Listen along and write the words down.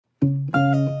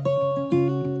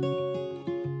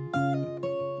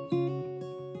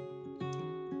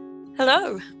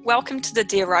Hello, welcome to the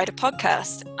Dear Writer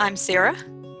podcast. I'm Sarah.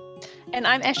 And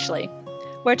I'm Ashley.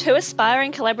 We're two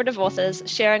aspiring collaborative authors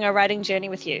sharing our writing journey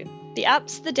with you, the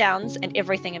ups, the downs, and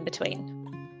everything in between.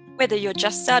 Whether you're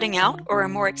just starting out or a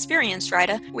more experienced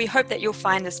writer, we hope that you'll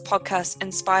find this podcast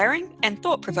inspiring and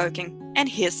thought-provoking. And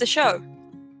here's the show.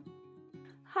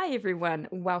 Hi everyone,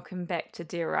 welcome back to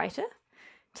Dear Writer.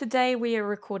 Today we are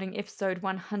recording episode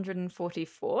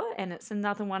 144 and it's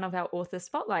another one of our Author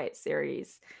Spotlight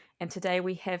series. And today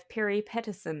we have Perrie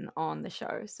Patterson on the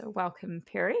show. So welcome,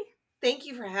 Perrie. Thank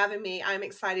you for having me. I'm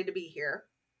excited to be here.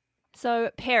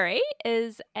 So Perrie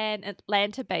is an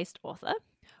Atlanta-based author.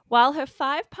 While her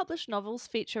 5 published novels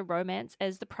feature romance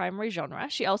as the primary genre,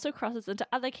 she also crosses into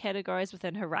other categories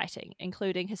within her writing,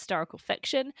 including historical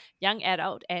fiction, young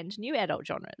adult, and new adult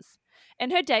genres.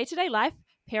 In her day-to-day life,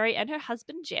 Perrie and her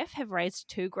husband Jeff have raised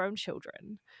 2 grown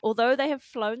children. Although they have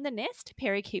flown the nest,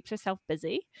 Perrie keeps herself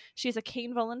busy. She is a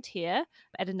keen volunteer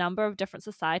at a number of different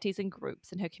societies and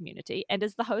groups in her community and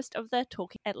is the host of the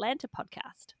Talking Atlanta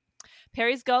podcast.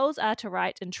 Perrie's goals are to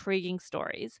write intriguing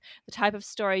stories, the type of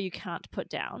story you can't put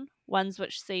down, ones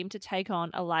which seem to take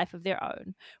on a life of their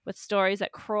own, with stories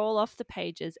that crawl off the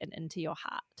pages and into your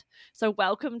heart. So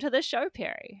welcome to the show,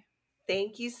 Perrie.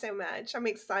 Thank you so much. I'm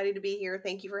excited to be here.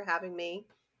 Thank you for having me.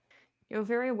 You're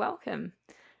very welcome.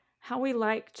 How we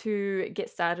like to get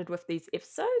started with these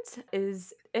episodes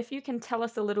is if you can tell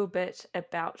us a little bit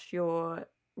about your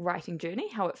writing journey,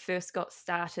 how it first got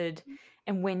started,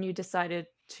 and when you decided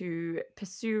to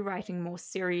pursue writing more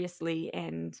seriously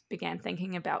and began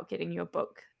thinking about getting your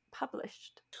book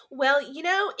published. Well,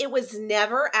 it was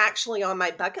never actually on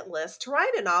my bucket list to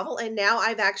write a novel, and now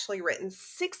I've actually written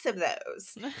 6 of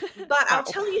those. But I'll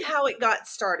tell you how it got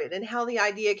started and how the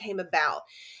idea came about.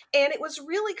 And it was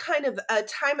really kind of a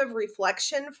time of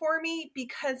reflection for me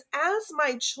because as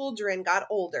my children got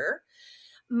older,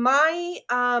 my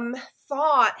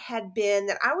thought had been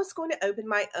that I was going to open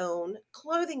my own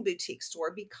clothing boutique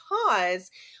store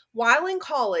because while in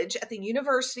college at the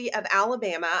University of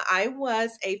Alabama, I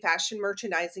was a fashion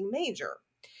merchandising major.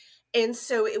 And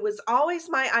so it was always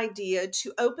my idea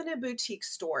to open a boutique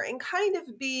store and kind of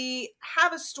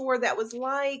have a store that was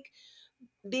like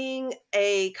being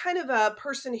a kind of a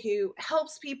person who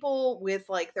helps people with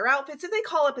like their outfits. If they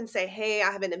call up and say, hey,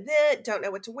 I have an event, don't know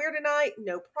what to wear tonight,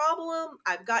 no problem.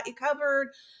 I've got you covered.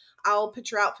 I'll put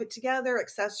your outfit together,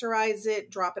 accessorize it,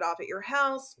 drop it off at your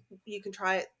house. You can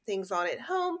try things on at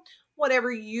home.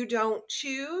 Whatever you don't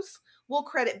choose, we'll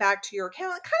credit back to your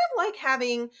account. Kind of like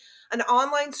having an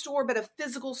online store, but a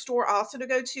physical store also to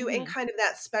go to, and kind of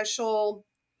that special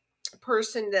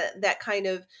person that kind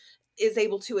of is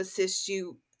able to assist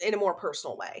you in a more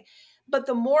personal way. But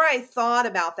the more I thought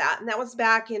about that, and that was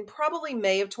back in probably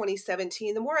May of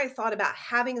 2017, the more I thought about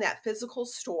having that physical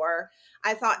store,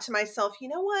 I thought to myself, you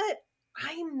know what?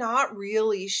 I'm not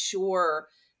really sure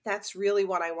that's really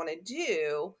what I want to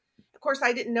do. Of course,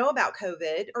 I didn't know about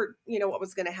COVID or, what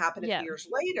was going to happen a few years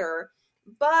later,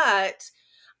 but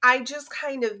I just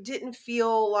kind of didn't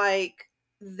feel like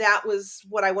that was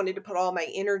what I wanted to put all my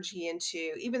energy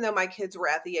into, even though my kids were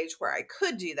at the age where I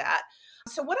could do that.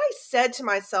 So what I said to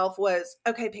myself was,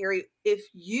 okay, Perrie, if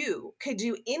you could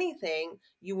do anything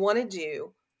you want to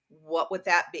do, what would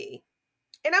that be?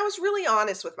 And I was really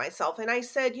honest with myself. And I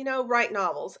said, write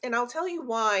novels. And I'll tell you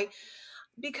why.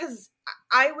 Because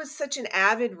I was such an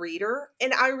avid reader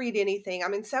and I read anything.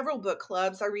 I'm in several book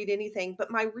clubs. I read anything.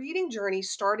 But my reading journey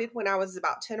started when I was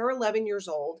about 10 or 11 years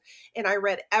old. And I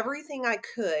read everything I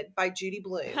could by Judy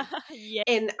Blume. Yeah.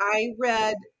 And I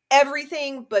read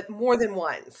everything, but more than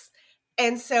once.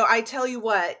 And so I tell you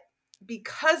what,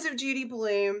 because of Judy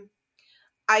Blume,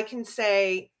 I can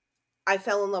say I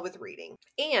fell in love with reading.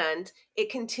 And it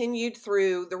continued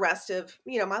through the rest of,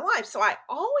 my life. So I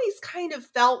always kind of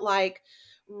felt like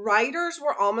writers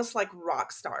were almost like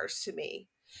rock stars to me.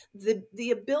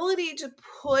 The ability to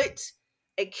put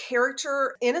a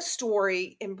character in a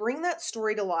story and bring that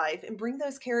story to life and bring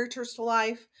those characters to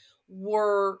life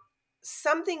were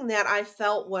something that I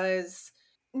felt was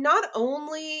not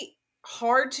only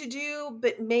hard to do,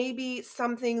 but maybe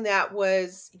something that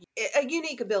was a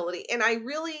unique ability. And I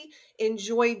really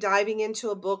enjoy diving into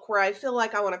a book where I feel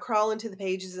like I want to crawl into the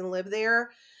pages and live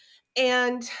there.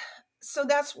 And so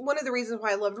that's one of the reasons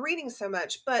why I loved reading so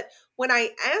much. But when I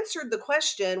answered the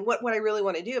question, what would I really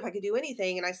want to do if I could do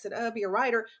anything? And I said, be a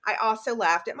writer. I also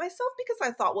laughed at myself because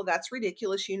I thought, well, that's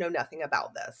ridiculous. You know nothing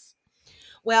about this.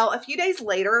 Well, a few days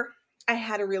later, I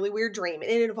had a really weird dream, and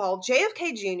it involved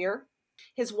JFK Jr.,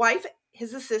 his wife,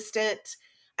 his assistant,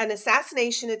 an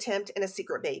assassination attempt, and a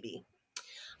secret baby.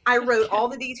 I wrote all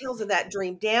the details of that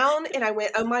dream down and I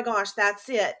went, oh my gosh, that's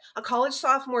it. A college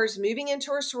sophomore is moving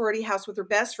into her sorority house with her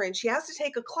best friend. She has to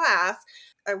take a class,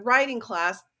 a writing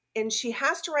class, and she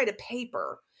has to write a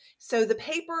paper. So the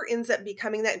paper ends up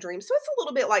becoming that dream. So it's a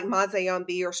little bit like Maze on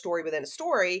B or Story Within a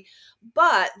Story.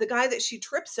 But the guy that she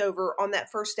trips over on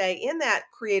that first day in that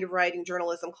creative writing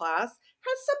journalism class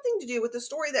has something to do with the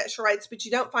story that she writes, but you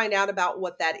don't find out about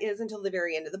what that is until the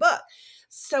very end of the book.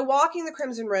 So Walking the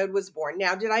Crimson Road was born.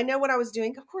 Now, did I know what I was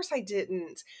doing? Of course I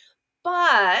didn't.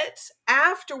 But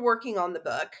after working on the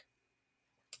book,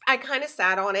 I kind of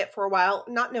sat on it for a while,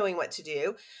 not knowing what to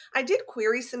do. I did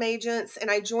query some agents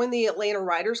and I joined the Atlanta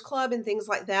Writers Club and things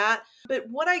like that. But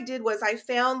what I did was I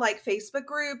found like Facebook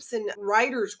groups and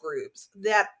writers groups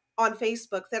that on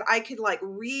Facebook that I could like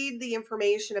read the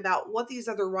information about what these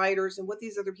other writers and what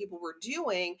these other people were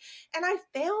doing. And I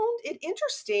found it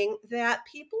interesting that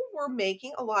people were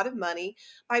making a lot of money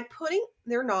by putting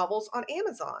their novels on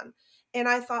Amazon. And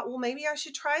I thought, well, maybe I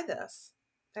should try this.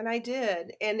 And I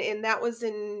did. And that was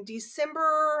in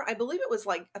December, I believe it was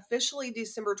like officially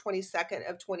December 22nd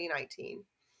of 2019.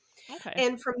 Okay.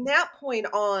 And from that point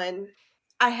on,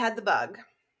 I had the bug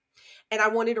and I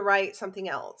wanted to write something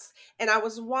else. And I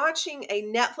was watching a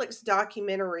Netflix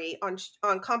documentary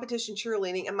on competition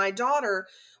cheerleading, and my daughter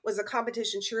was a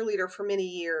competition cheerleader for many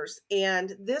years.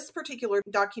 And this particular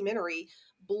documentary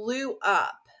blew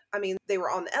up. I mean, they were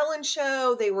on the Ellen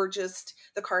show. They were just,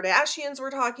 the Kardashians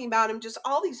were talking about him. Just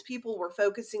all these people were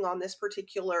focusing on this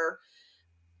particular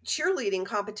cheerleading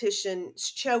competition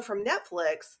show from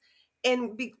Netflix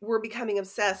and were becoming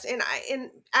obsessed. And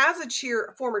as a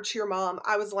former cheer mom,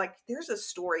 I was like, there's a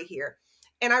story here.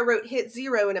 And I wrote Hit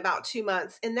Zero in about 2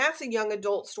 months. And that's a young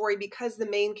adult story because the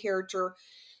main character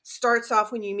starts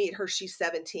off when you meet her, she's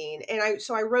 17. And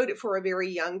so I wrote it for a very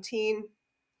young teen.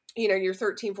 You know, your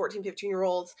 13, 14,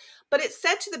 15-year-olds, but it's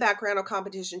set to the background of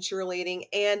competition cheerleading,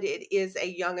 and it is a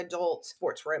young adult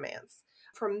sports romance.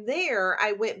 From there,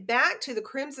 I went back to the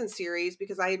Crimson series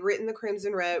because I had written the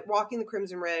Crimson Road, Walking the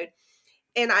Crimson Road,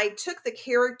 and I took the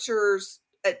characters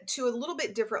to a little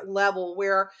bit different level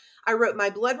where I wrote My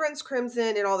Blood Runs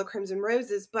Crimson and All the Crimson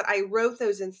Roses, but I wrote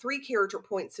those in 3 character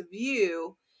points of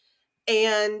view.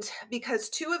 And because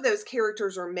 2 of those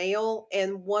characters are male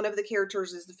and one of the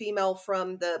characters is the female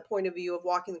from the point of view of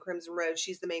Walking the Crimson Road,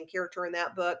 she's the main character in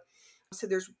that book. So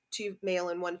there's 2 male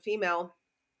and 1 female.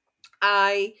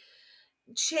 I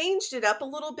changed it up a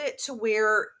little bit to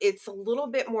where it's a little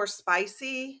bit more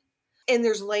spicy and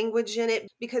there's language in it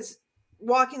because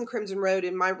Walking the Crimson Road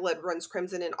and My Blood Runs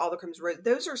Crimson and All the Crimson Road,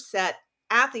 those are set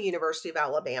at the University of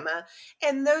Alabama,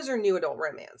 and those are new adult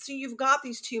romance. So you've got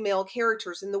these 2 male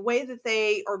characters and the way that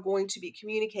they are going to be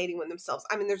communicating with themselves.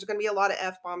 I mean, there's going to be a lot of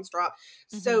F-bombs dropped.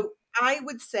 Mm-hmm. So I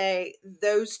would say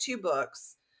those 2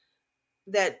 books,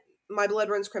 that My Blood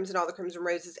Runs Crimson, All the Crimson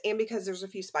Roses, and because there's a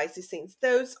few spicy scenes,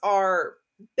 those are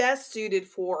best suited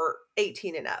for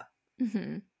 18 and up.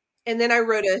 Mm-hmm. And then I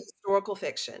wrote a historical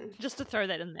fiction. Just to throw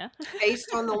that in there.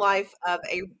 Based on the life of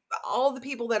all the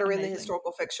people that are in the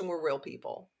historical fiction were real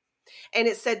people. And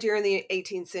it's set during the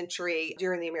 18th century,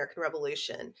 during the American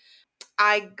Revolution.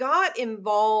 I got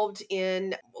involved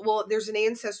in, there's an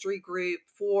ancestry group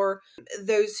for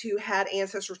those who had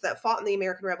ancestors that fought in the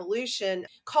American Revolution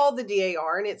called the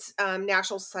DAR, and it's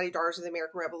National Society of Daughters of the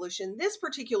American Revolution. This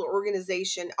particular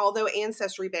organization, although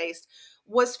ancestry-based,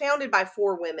 was founded by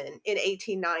 4 women in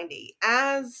 1890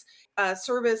 as a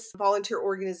service volunteer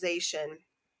organization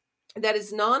that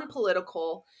is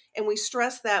non-political, and we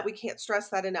can't stress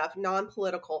that enough,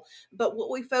 non-political. But what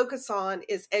we focus on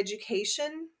is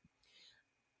education,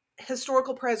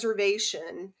 historical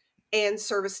preservation, and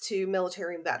service to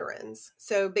military and veterans.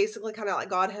 So basically kind of like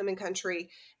God, Home, and Country.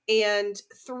 And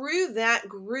through that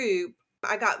group,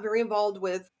 I got very involved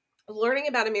with learning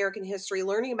about American history,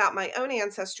 learning about my own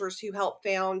ancestors who helped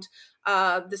found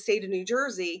the state of New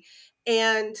Jersey.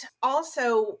 And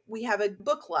also we have a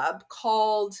book club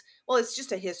called, it's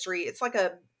just a history. It's like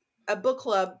a book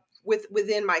club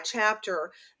within my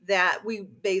chapter that we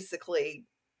basically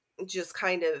just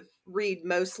kind of read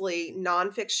mostly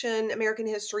nonfiction American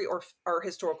history or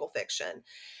historical fiction.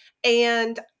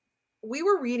 And we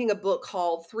were reading a book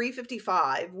called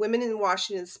 355, Women in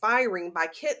Washington Inspiring by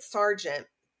Kit Sargent.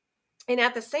 And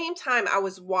at the same time, I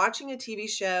was watching a TV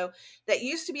show that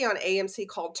used to be on AMC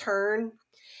called Turn.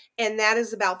 And that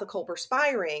is about the Culper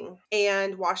Spy Ring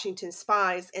and Washington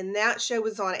spies. And that show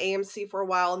was on AMC for a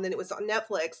while, and then it was on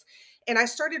Netflix. And I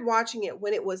started watching it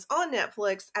when it was on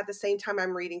Netflix at the same time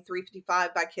I'm reading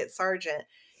 355 by Kit Sargent.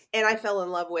 And I fell in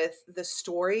love with the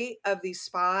story of these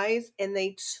spies. And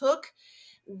they took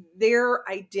their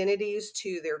identities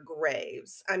to their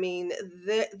graves. I mean,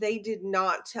 they didn't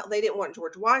want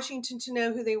George Washington to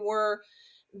know who they were.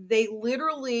 They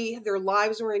literally, their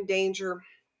lives were in danger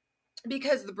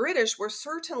because the British were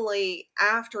certainly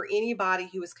after anybody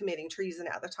who was committing treason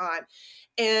at the time.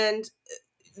 And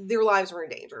their lives were in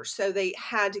danger. So they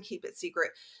had to keep it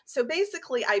secret. So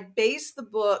basically, I based the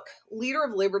book, Leader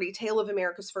of Liberty, Tale of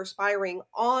America's First Spy Ring,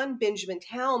 on Benjamin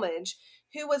Talmadge,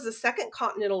 who was a 2nd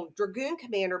Continental Dragoon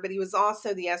commander, but he was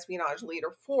also the espionage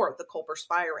leader for the Culper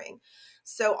Spy Ring.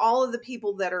 So all of the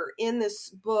people that are in this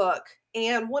book,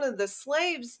 and one of the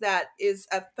slaves that is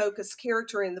a focus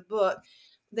character in the book,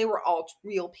 they were all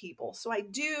real people. So I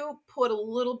do put a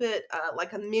little bit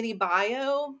like a mini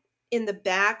bio in the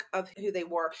back of who they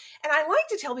were. And I like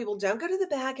to tell people, don't go to the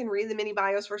back and read the mini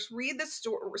bios first. Read the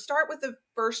story, start with the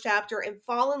first chapter and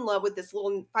fall in love with this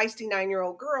little feisty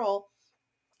 9-year-old girl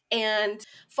and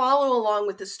follow along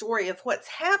with the story of what's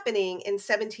happening in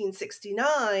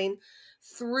 1769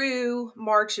 through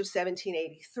March of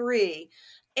 1783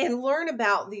 and learn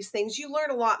about these things. You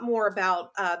learn a lot more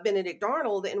about Benedict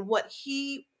Arnold and what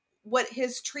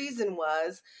his treason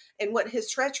was and what his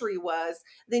treachery was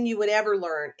than you would ever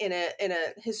learn in a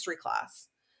history class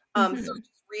through just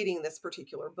reading this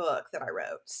particular book that I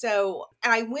wrote. So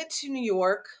I went to New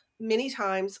York many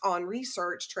times on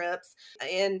research trips,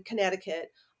 in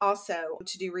Connecticut also,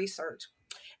 to do research.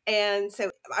 And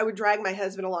so I would drag my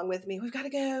husband along with me. We've got to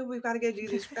go do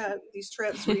these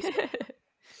trips.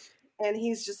 And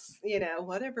he's just,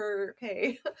 whatever,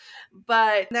 okay.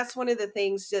 But that's one of the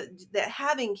things that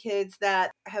having kids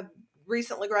that have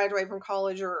recently graduated from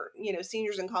college or,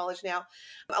 seniors in college now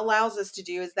allows us to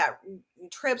do, is that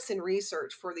trips and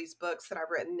research for these books that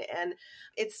I've written. And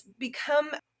it's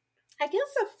become, I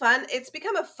guess, it's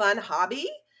become a fun hobby.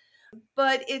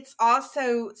 But it's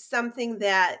also something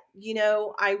that,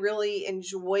 I really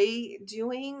enjoy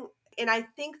doing. And I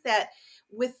think that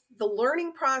with the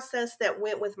learning process that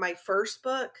went with my first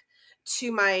book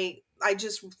to I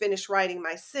just finished writing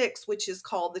my 6th, which is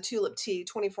called The Tulip Tea,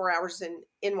 24 Hours in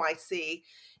NYC.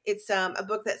 It's a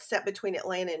book that's set between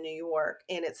Atlanta and New York,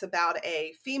 and it's about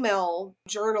a female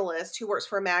journalist who works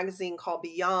for a magazine called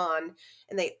Beyond,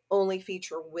 and they only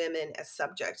feature women as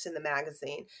subjects in the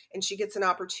magazine. And she gets an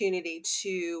opportunity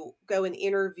to go and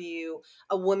interview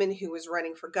a woman who was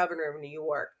running for governor of New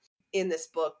York in this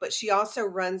book, but she also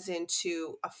runs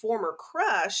into a former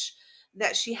crush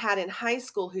that she had in high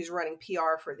school who's running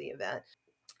PR for the event.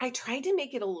 I tried to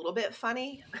make it a little bit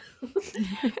funny. So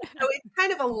it's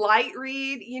kind of a light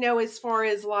read, as far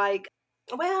as like,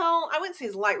 well, I wouldn't say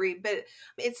it's a light read, but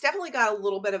it's definitely got a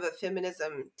little bit of a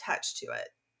feminism touch to it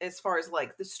as far as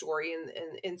like the story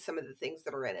and some of the things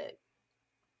that are in it.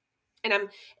 And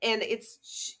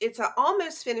it's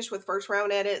almost finished with first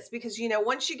round edits because,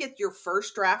 once you get your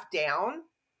first draft down,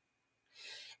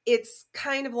 it's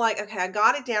kind of like, okay, I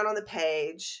got it down on the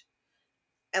page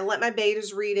and let my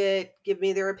betas read it, give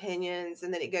me their opinions.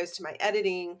 And then it goes to my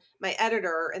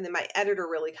editor. And then my editor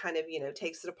really kind of,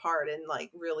 takes it apart and like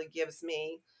really gives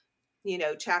me,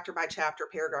 chapter by chapter,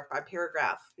 paragraph by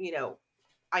paragraph,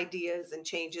 ideas and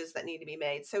changes that need to be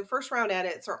made. So first round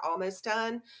edits are almost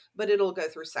done, but it'll go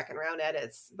through second round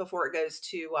edits before it goes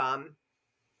to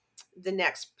the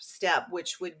next step,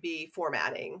 which would be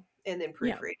formatting and then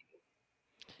proofreading.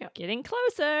 Yeah. Getting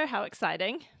closer. How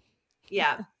exciting.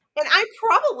 Yeah. And I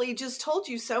probably just told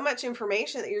you so much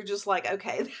information that you're just like,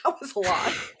 okay, that was a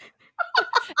lot.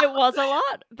 It was a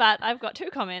lot, but I've got 2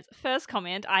 comments. First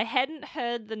comment, I hadn't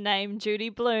heard the name Judy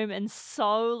Blume in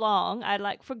so long.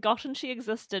 I'd forgotten she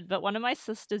existed, but one of my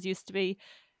sisters used to be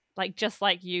just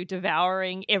like you,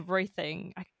 devouring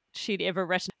everything she'd ever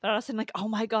written. But I was like, oh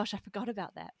my gosh, I forgot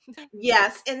about that.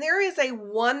 Yes, and there is a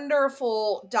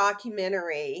wonderful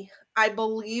documentary, I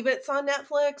believe it's on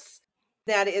Netflix,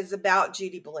 that is about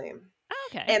Judy Blume.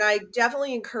 Okay. And I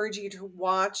definitely encourage you to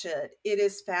watch it. It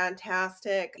is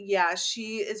fantastic. Yeah,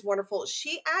 she is wonderful.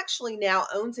 She actually now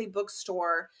owns a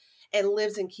bookstore and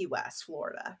lives in Key West,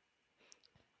 Florida.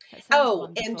 Oh,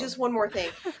 wonderful. And just one more thing.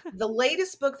 The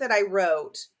latest book that I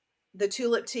wrote, The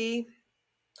Tulip Tea,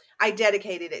 I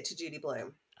dedicated it to Judy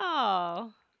Blume.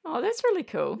 Oh, that's really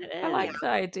cool. I like the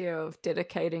idea of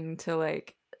dedicating to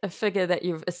a figure that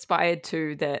you've aspired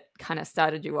to that kind of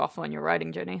started you off on your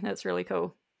writing journey. That's really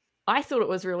cool. I thought it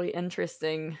was really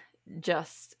interesting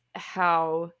just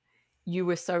how you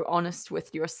were so honest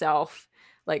with yourself,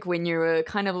 when you were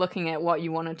kind of looking at what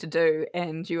you wanted to do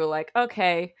and you were like,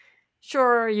 okay,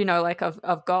 sure,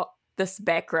 I've got this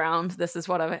background, this is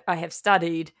what I have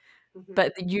studied,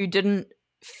 but you didn't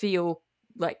feel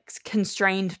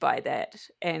constrained by that.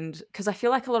 And because I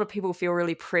feel like a lot of people feel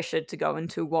really pressured to go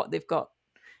into what they've got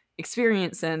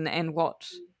experience in and what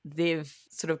they've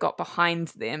sort of got behind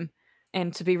them,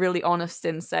 and to be really honest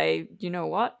and say, you know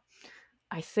what,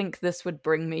 I think this would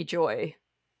bring me joy,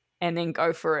 and then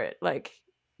go for it. Like,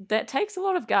 that takes a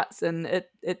lot of guts, and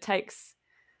it takes,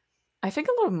 I think,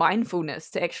 a lot of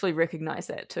mindfulness to actually recognize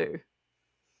that too.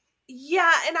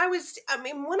 Yeah, and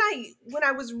when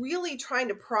I was really trying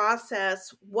to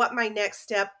process what my next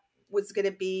step was going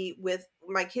to be with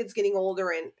my kids getting older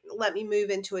and let me move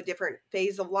into a different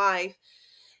phase of life,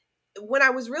 when I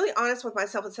was really honest with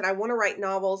myself and said I want to write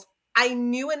novels, I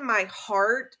knew in my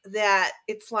heart that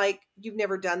it's like, you've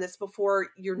never done this before,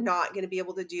 you're not going to be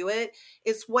able to do it.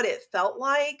 It's what it felt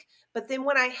like. But then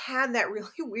when I had that really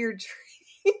weird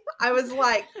dream, I was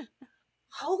like,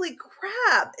 holy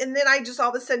crap. And then I just all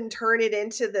of a sudden turn it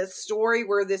into this story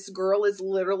where this girl is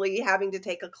literally having to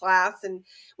take a class, and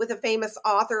with a famous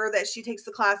author that she takes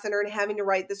the class under, and having to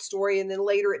write the story. And then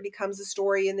later it becomes a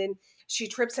story. And then she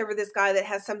trips over this guy that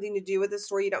has something to do with the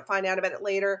story. You don't find out about it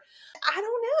later. I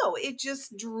don't know. It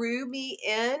just drew me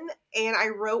in, and I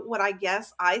wrote what I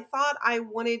guess I thought I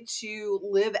wanted to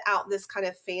live out, this kind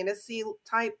of fantasy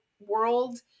type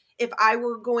world. If I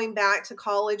were going back to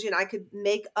college and I could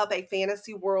make up a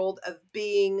fantasy world of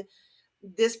being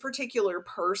this particular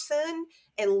person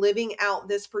and living out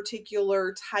this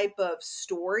particular type of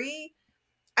story,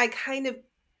 I kind of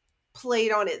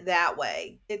played on it that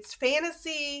way. It's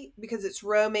fantasy because it's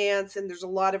romance, and there's a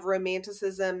lot of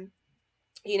romanticism,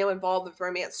 involved with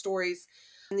romance stories.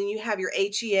 And then you have your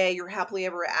HEA, your happily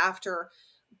ever after.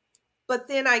 But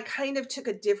then I kind of took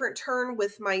a different turn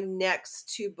with my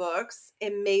next two books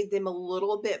and made them a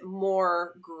little bit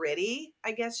more gritty,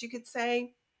 I guess you could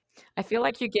say. I feel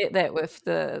like you get that with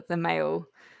the male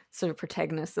sort of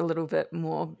protagonist a little bit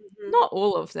more. Mhm. Not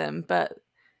all of them, but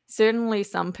certainly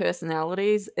some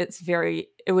personalities. It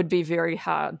would be very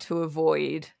hard to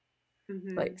avoid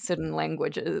like Mhm. certain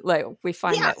languages. Like, we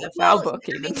find Yeah, that with our well, book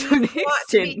I even mean, to you an want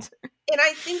to be, extent. and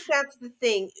I think that's the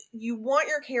thing. You want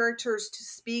your characters to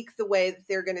speak the way that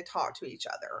they're going to talk to each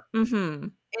other Mm-hmm.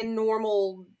 in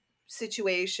normal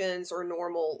situations or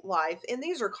normal life. And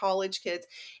these are college kids.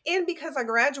 And because I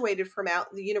graduated from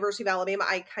the University of Alabama,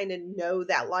 I kind of know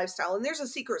that lifestyle. And there's a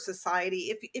secret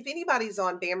society. If anybody's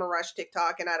on Bama Rush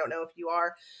TikTok, and I don't know if you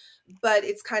are, but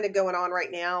it's kind of going on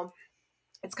right now.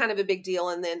 It's kind of a big deal.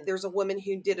 And then there's a woman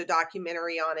who did a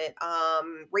documentary on it,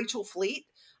 Rachel Fleet,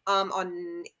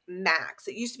 on Max.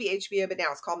 It used to be HBO, but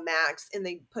now it's called Max. And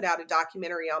they put out a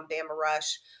documentary on Bama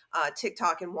Rush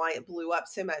TikTok and why it blew up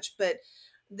so much. But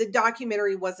the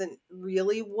documentary wasn't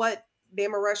really what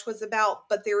Bama Rush was about,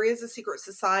 but there is a secret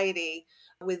society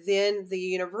within the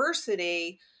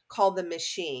university called the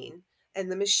Machine.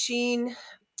 And the Machine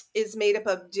is made up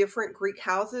of different Greek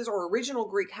houses, or original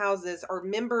Greek houses, or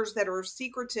members that are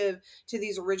secretive to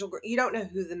these original. You don't know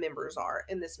who the members are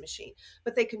in this Machine,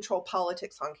 but they control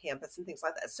politics on campus and things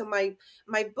like that. So my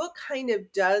book kind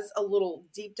of does a little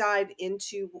deep dive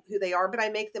into who they are, but I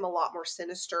make them a lot more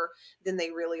sinister than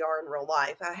they really are in real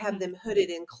life. I have them hooded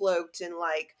and cloaked and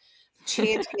like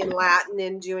chanting in Latin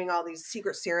and doing all these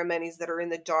secret ceremonies that are in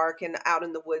the dark and out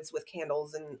in the woods with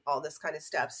candles and all this kind of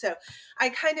stuff. So I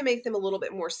kind of make them a little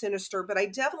bit more sinister, but I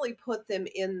definitely put them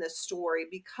in the story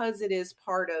because it is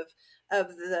part of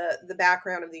the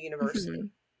background of the university.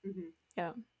 Mm-hmm. Mm-hmm.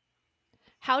 Yeah.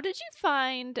 How did you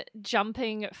find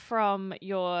jumping from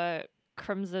your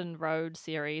Crimson Road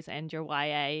series and your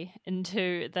YA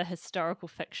into the historical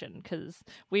fiction? Because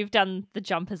we've done the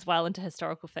jump as well into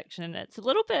historical fiction, and it's a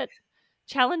little bit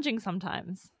challenging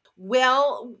sometimes.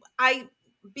 Well, I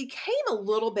became a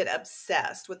little bit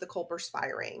obsessed with the Culper Spy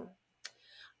ring.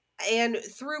 And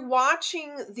through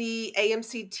watching the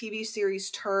AMC TV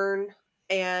series Turn,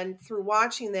 and through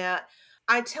watching that,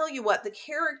 I tell you what, the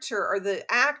character or the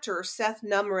actor, Seth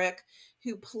Numrick,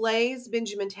 who plays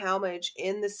Benjamin Talmadge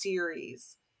in the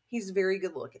series, he's very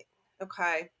good looking.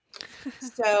 Okay.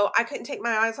 So I couldn't take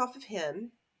my eyes off of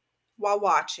him while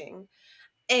watching.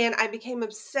 And I became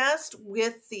obsessed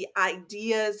with the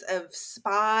ideas of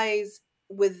spies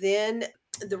within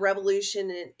the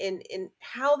revolution, and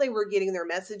how they were getting their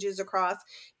messages across,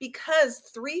 because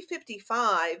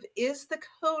 355 is the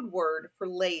code word for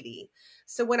lady.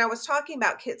 So when I was talking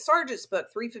about Kit Sargent's book,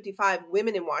 355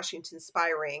 Women in Washington Spy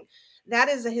Ring, that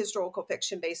is a historical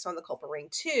fiction based on the Culper Ring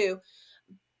too.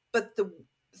 But the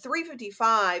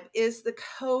 355 is the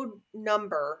code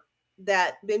number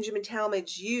that Benjamin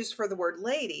Talmadge used for the word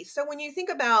lady. So when you think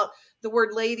about the word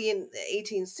lady in the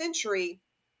 18th century,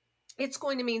 it's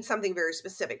going to mean something very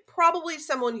specific. Probably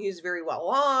someone who's very well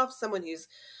off, someone who's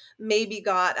maybe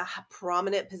got a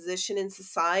prominent position in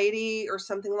society or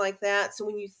something like that. So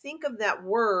when you think of that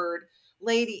word,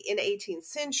 lady in 18th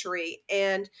century.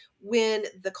 And when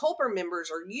the Culper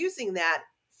members are using that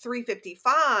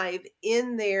 355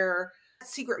 in their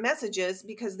secret messages,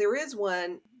 because there is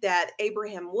one that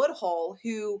Abraham Woodhull,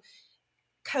 who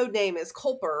code name is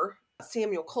Culper,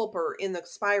 Samuel Culper in the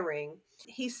spy ring,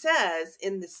 he says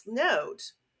in this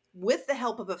note, with the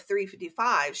help of a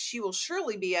 355, she will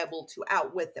surely be able to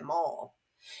outwit them all.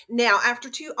 Now, after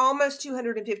almost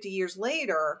 250 years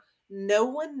later, no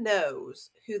one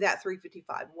knows who that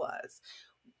 355 was.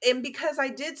 And because I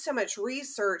did so much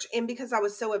research and because I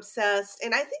was so obsessed,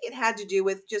 and I think it had to do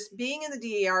with just being in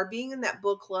the DAR, being in that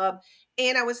book club,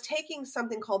 and I was taking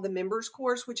something called the members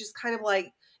course, which is kind of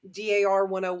like DAR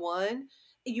 101.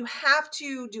 You have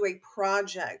to do a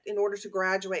project in order to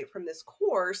graduate from this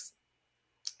course.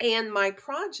 And my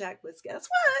project was, guess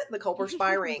what? The Culper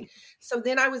Spy Ring. So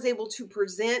then I was able to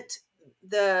present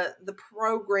the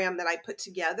program that I put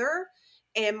together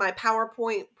and my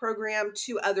PowerPoint program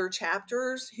to other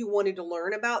chapters who wanted to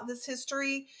learn about this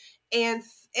history. And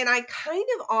I kind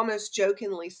of almost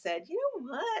jokingly said, you know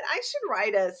what? I should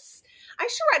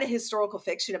write a historical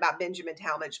fiction about Benjamin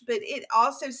Talmadge. But it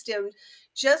also stemmed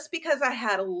just because I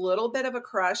had a little bit of a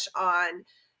crush on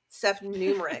Seth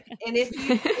Numerick. And if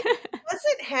you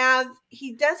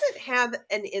he doesn't have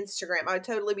an Instagram. I would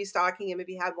totally be stalking him if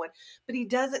he had one, but he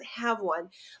doesn't have one.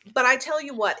 But I tell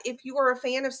you what, if you are a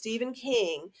fan of Stephen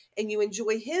King and you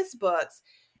enjoy his books,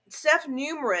 Seth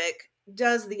Numerick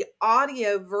does the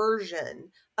audio version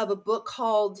of a book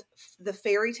called The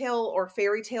Fairy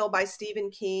Tale by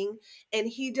Stephen King. And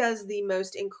he does the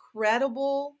most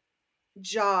incredible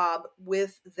job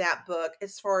with that book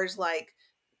as far as like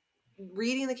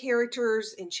reading the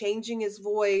characters and changing his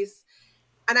voice.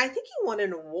 And I think he won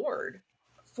an award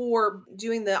for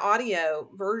doing the audio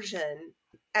version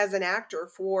as an actor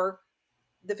for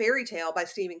The Fairy Tale by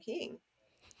Stephen King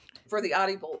for the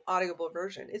audible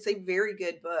version. It's a very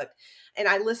good book. And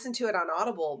I listened to it on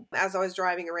Audible as I was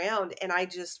driving around, and I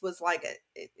just was like,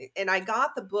 and I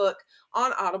got the book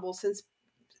on Audible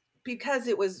because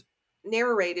it was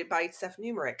narrated by Seth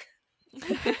Numerick.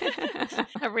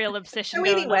 A real obsession. So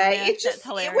going anyway, on there.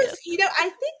 it was, I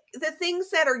think the things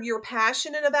that you're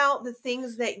passionate about, the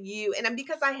things that and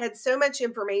because I had so much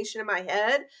information in my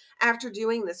head after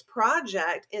doing this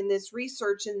project and this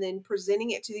research and then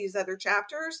presenting it to these other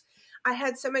chapters, I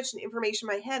had so much information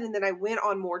in my head. And then I went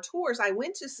on more tours. I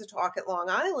went to Setauket, Long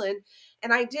Island,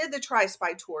 and I did the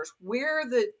Tri-Spy tours where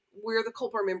the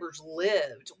Culper members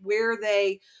lived, where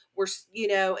they were,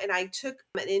 and I took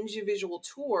an individual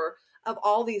tour of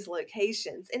all these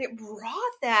locations, and it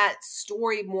brought that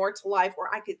story more to life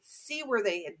where I could see where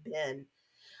they had been.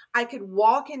 I could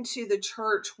walk into the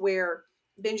church where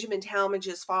Benjamin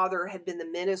Talmadge's father had been the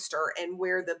minister and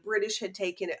where the British had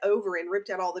taken it over and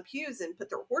ripped out all the pews and put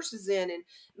their horses in and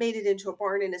made it into a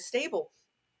barn and a stable.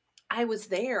 I was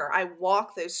there. I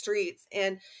walked those streets,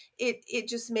 and it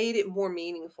just made it more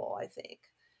meaningful, I think.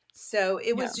 So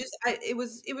it was it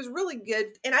was really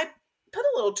good. And I put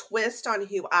a little twist on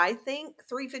who I think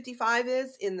 355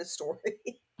 is in the story.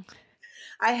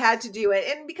 I had to do it.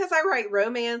 And because I write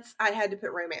romance, I had to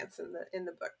put romance in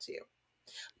the book too.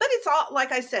 But it's all,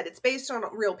 like I said, it's based on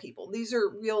real people. These are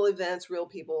real events, real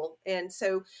people. And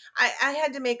so I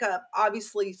had to make up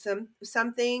obviously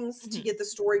some things to get the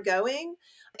story going.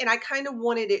 And I kind of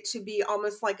wanted it to be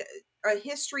almost like a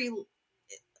history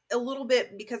a little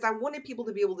bit, because I wanted people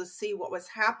to be able to see what was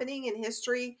happening in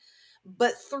history,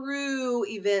 but through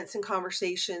events and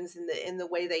conversations in the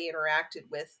way they interacted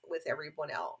with everyone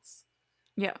else.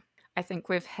 Yeah, I think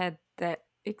we've had that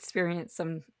experience.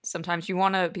 Sometimes you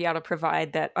want to be able to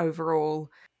provide that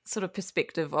overall sort of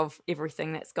perspective of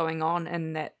everything that's going on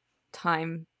in that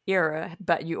time era,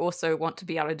 but you also want to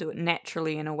be able to do it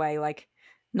naturally in a way like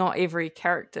not every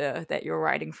character that you're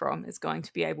writing from is going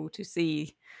to be able to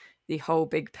see the whole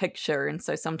big picture, and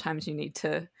so sometimes you need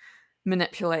to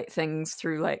manipulate things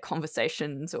through like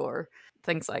conversations or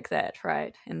things like that,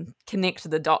 right? And connect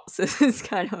the dots is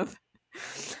kind of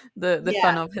the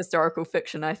fun of historical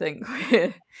fiction, I think,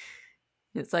 where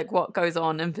it's like what goes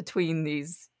on in between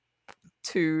these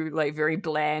two like very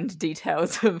bland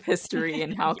details of history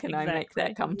and how can I make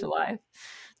that come to life.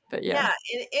 But and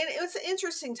it was an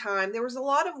interesting time. There was a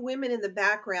lot of women in the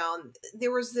background.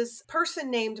 There was this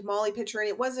person named Molly Pitcher, and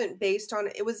it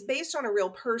was based on a real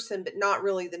person, but not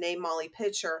really the name Molly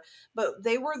Pitcher. But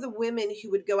they were the women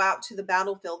who would go out to the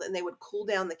battlefield and they would cool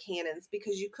down the cannons,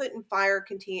 because you couldn't fire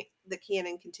the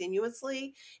cannon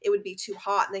continuously. It would be too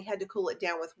hot, and they had to cool it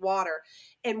down with water.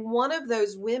 And one of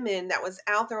those women that was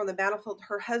out there on the battlefield,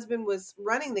 her husband was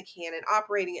running the cannon,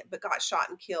 operating it, but got shot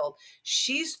and killed.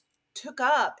 She's took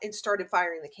up and started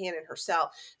firing the cannon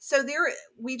herself. So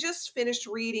we just finished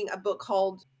reading a book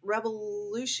called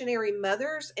Revolutionary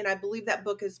Mothers, and I believe that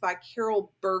book is by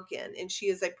Carol Birkin, and she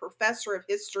is a professor of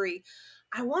history,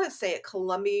 I want to say at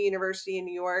Columbia University in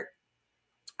New York.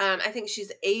 I think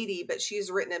she's 80, but she's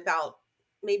written about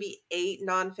maybe 8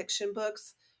 nonfiction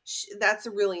books. That's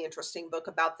a really interesting book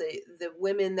about the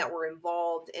women that were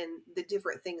involved in the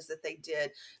different things that they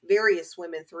did. Various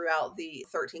women throughout the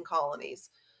 13 colonies,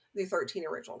 the 13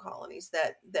 original colonies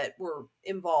that were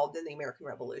involved in the American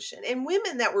Revolution, and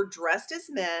women that were dressed as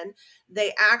men.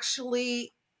 They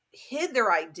actually hid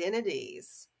their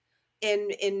identities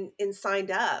and signed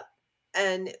up.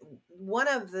 And one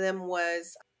of them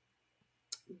was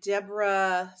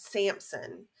Deborah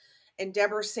Sampson. And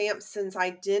Deborah Sampson's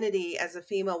identity as a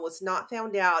female was not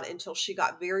found out until she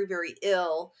got very, very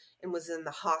ill and was in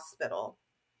the hospital.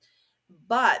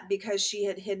 But because she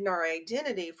had hidden her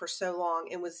identity for so long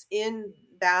and was in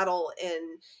battle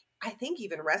and I think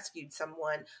even rescued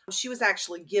someone, she was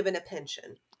actually given a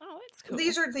pension. Oh, that's cool.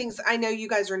 These are things, I know you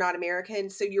guys are not American,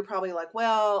 so you're probably like,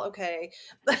 well, okay.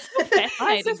 It's still fascinating,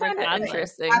 I find it regardless.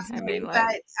 interesting. I mean,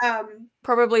 like, but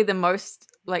probably the most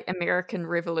like American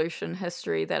Revolution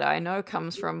history that I know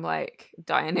comes from like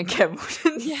Diana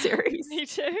Gabaldon's series. Me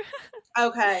too.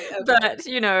 okay. But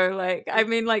you know, like, I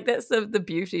mean, like, that's the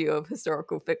beauty of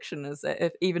historical fiction, is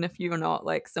that even if you're not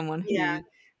like someone Yeah. who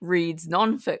reads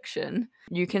nonfiction,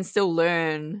 you can still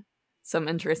learn some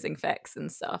interesting facts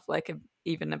and stuff, like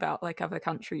even about like other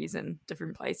countries and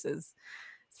different places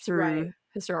through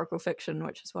historical fiction,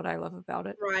 which is what I love about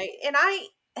it. Right. And I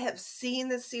have seen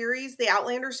the series, the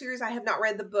Outlander series. I have not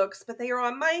read the books, but they are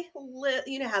on my list.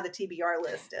 You know how the TBR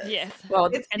list is. Yes. Well,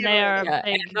 It's And they are yeah,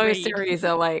 big and those read. series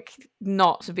are like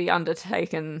not to be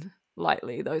undertaken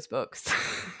lightly, those books.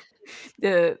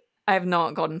 I have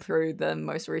not gotten through the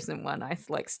most recent one. I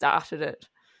like started it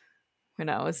when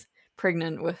I was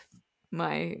pregnant with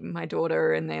my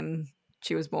daughter, and then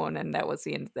she was born, and that was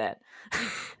the end of that.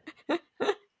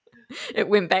 It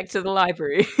went back to the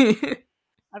library.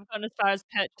 I've gone as far as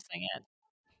purchasing it.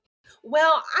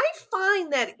 Well, I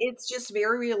find that it's just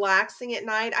very relaxing at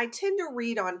night. I tend to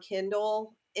read on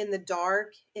Kindle in the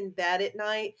dark in bed at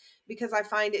night because I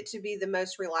find it to be the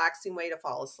most relaxing way to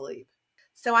fall asleep.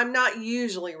 So I'm not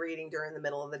usually reading during the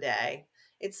middle of the day.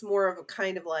 It's more of a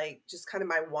kind of like just kind of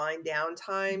my wind down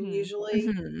time Mhm. usually,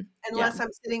 Mhm. unless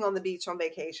I'm sitting on the beach on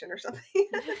vacation or something.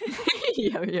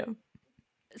 Yeah.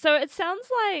 So it sounds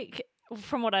like,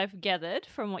 from what I've gathered,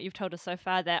 from what you've told us so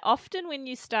far, that often when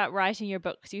you start writing your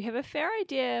books, you have a fair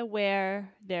idea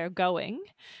where they're going.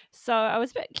 So I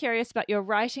was a bit curious about your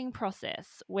writing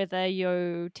process, whether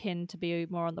you tend to be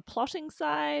more on the plotting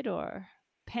side or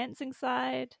pantsing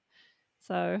side.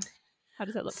 So how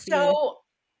does that look for you? So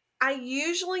I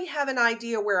usually have an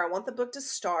idea where I want the book to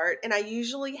start, and I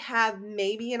usually have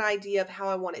maybe an idea of how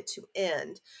I want it to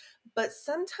end. But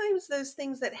sometimes those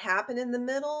things that happen in the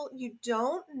middle, you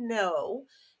don't know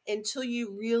until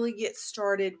you really get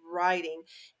started writing.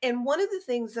 And one of the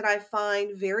things that I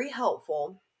find very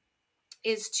helpful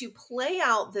is to play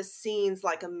out the scenes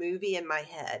like a movie in my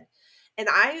head. And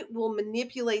I will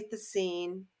manipulate the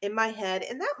scene in my head.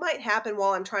 And that might happen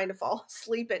while I'm trying to fall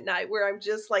asleep at night, where I'm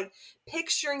just like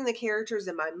picturing the characters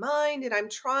in my mind and I'm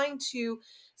trying to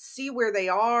see where they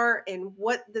are and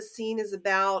what the scene is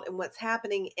about and what's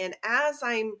happening. And as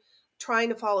I'm trying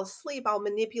to fall asleep, I'll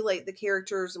manipulate the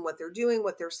characters and what they're doing,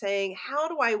 what they're saying. How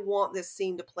do I want this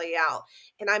scene to play out?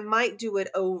 And I might do it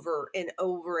over and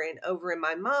over and over in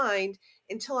my mind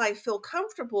until I feel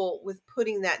comfortable with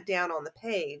putting that down on the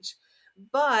page.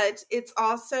 But it's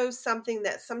also something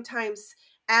that sometimes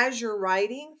as you're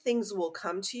writing, things will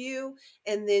come to you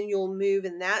and then you'll move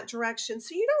in that direction.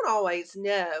 So you don't always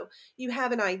know. You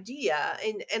have an idea.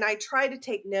 And I try to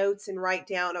take notes and write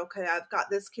down, okay, I've got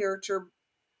this character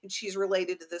and she's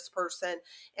related to this person.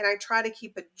 And I try to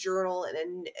keep a journal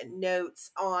and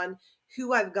notes on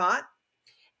who I've got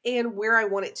and where I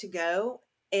want it to go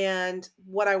and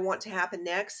what I want to happen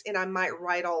next. And I might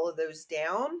write all of those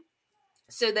down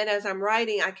so that as I'm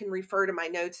writing, I can refer to my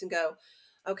notes and go,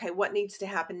 okay, what needs to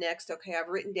happen next? Okay, I've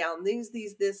written down these,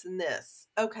 this, and this.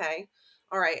 Okay.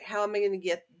 All right. How am I going to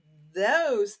get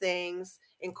those things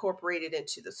incorporated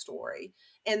into the story?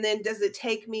 And then does it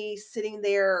take me sitting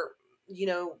there,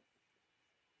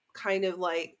 kind of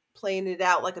like playing it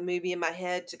out like a movie in my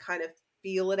head to kind of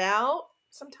feel it out?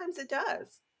 Sometimes it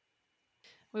does.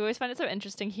 We always find it so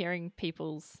interesting hearing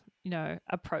people's,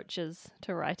 approaches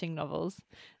to writing novels.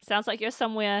 Sounds like you're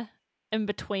somewhere in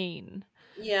between.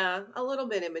 Yeah, a little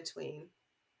bit in between.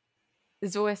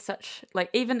 there's always such, like,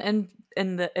 even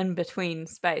in the in-between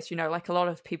space, like a lot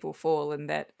of people fall in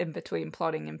that in-between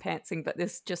plotting and pantsing, but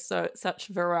there's just such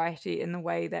variety in the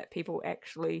way that people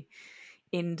actually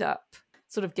end up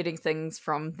sort of getting things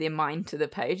from their mind to the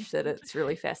page that it's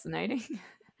really fascinating.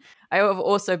 I have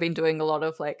also been doing a lot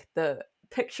of like the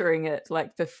picturing it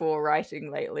like before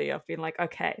writing lately. I've been like,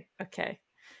 okay,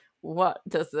 what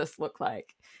does this look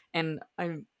like? And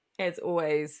I'm, as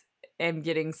always, am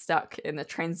getting stuck in the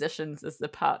transitions is the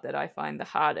part that I find the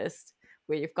hardest,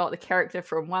 where you've got the character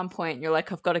from one point and you're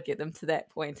like, I've got to get them to that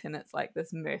point, and it's like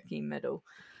this murky middle.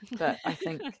 But I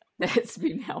think that's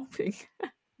been helping.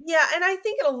 Yeah, and I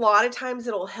think a lot of times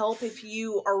it'll help if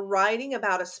you are writing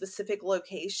about a specific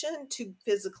location to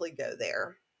physically go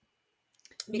there,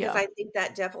 because Yeah. I think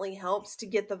that definitely helps to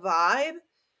get the vibe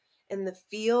and the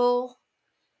feel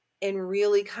and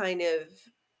really kind of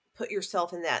put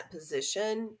yourself in that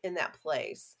position, in that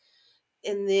place,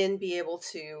 and then be able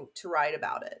to write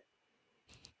about it.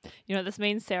 You know what this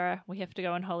means, Sarah? We have to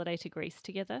go on holiday to Greece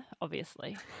together,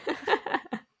 obviously.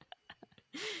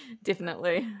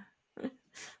 Definitely.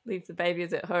 Leave the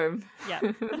babies at home. Yeah,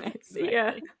 See ya.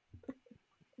 exactly.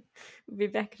 We'll be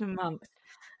back in a month.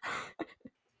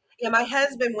 Yeah, my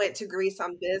husband went to Greece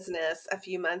on business a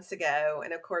few months ago,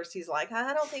 and of course he's like,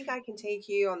 I don't think I can take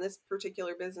you on this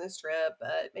particular business trip,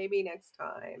 but maybe next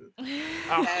time.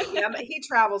 So, yeah, but he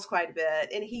travels quite a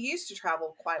bit, and he used to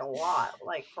travel quite a lot,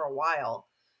 like for a while.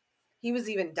 He was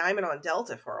even Diamond on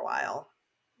Delta for a while.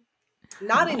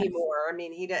 Not Nice. anymore. I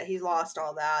mean, he's lost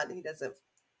all that. He doesn't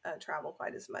travel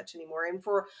quite as much anymore. And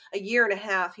for a year and a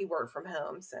half, he worked from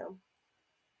home. So,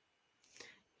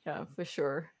 Yeah, for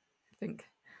sure. I think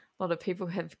a lot of people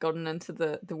have gotten into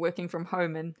the working from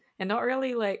home and not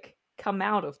really like come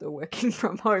out of the working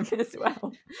from home as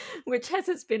well, which has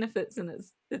its benefits and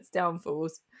its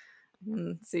downfalls.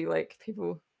 And see like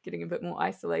people getting a bit more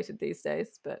isolated these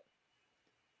days, but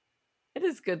it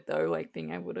is good though, like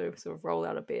being able to sort of roll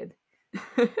out of bed.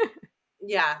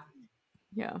 yeah.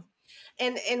 Yeah.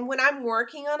 And when I'm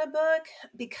working on a book,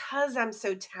 because I'm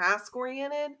so task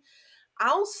oriented,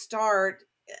 I'll start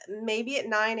maybe at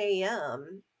 9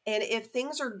 a.m. And if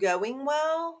things are going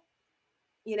well,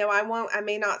 I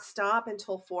may not stop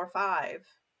until 4 or 5.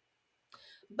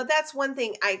 But that's one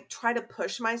thing I try to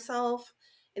push myself.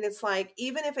 And it's like,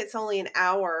 even if it's only an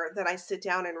hour that I sit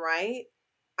down and write,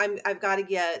 I've got to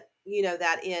get,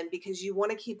 that in, because you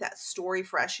want to keep that story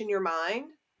fresh in your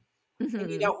mind, and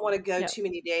you don't want to go Yep. too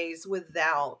many days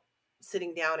without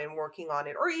sitting down and working on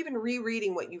it, or even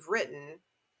rereading what you've written.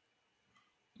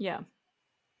 Yeah.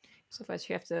 So first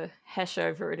you have to hash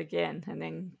over it again, and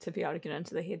then to be able to get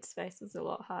into the headspace is a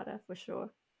lot harder for sure.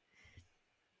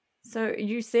 So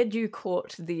you said you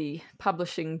caught the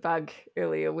publishing bug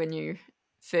earlier when you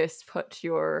first put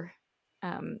your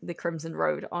the Crimson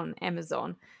Road on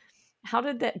Amazon. How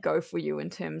did that go for you in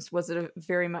terms? Was it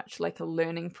very much like a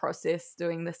learning process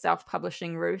doing the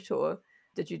self-publishing route, or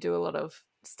did you do a lot of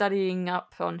studying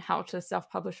up on how to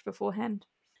self-publish beforehand?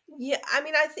 Yeah, I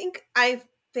mean, I think I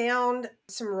found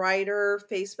some writer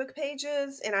Facebook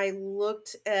pages and I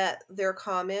looked at their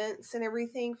comments and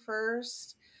everything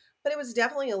first, but it was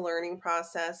definitely a learning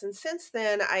process. And since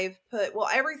then,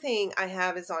 everything I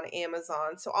have is on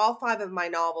Amazon. So all 5 of my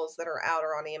novels that are out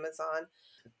are on Amazon.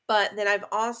 But then I've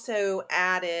also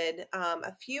added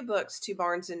a few books to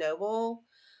Barnes and Noble,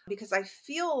 because I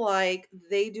feel like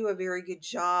they do a very good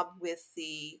job with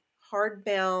the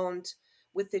hardbound,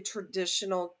 with the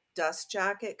traditional dust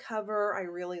jacket cover. I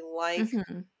really like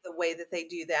Mm-hmm. the way that they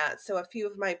do that. So a few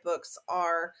of my books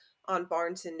are on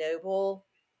Barnes and Noble.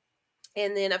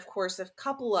 And then, of course, a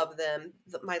couple of them,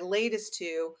 my latest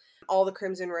 2, All the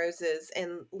Crimson Roses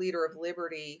and Leader of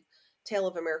Liberty, Tale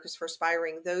of America's First Spy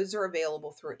Ring, those are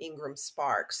available through Ingram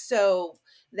Spark. So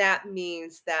that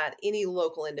means that any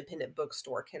local independent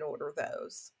bookstore can order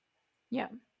those. Yeah.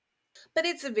 But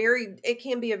it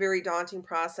can be a very daunting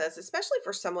process, especially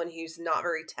for someone who's not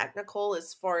very technical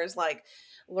as far as like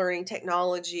learning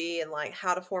technology and like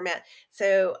how to format.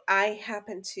 So I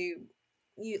happen to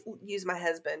use my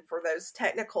husband for those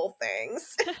technical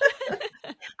things.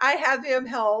 I have him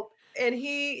help, and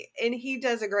he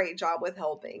does a great job with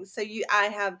helping. So I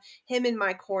have him in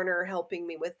my corner helping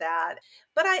me with that.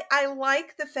 But I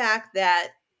like the fact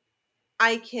that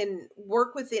I can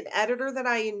work with an editor that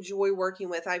I enjoy working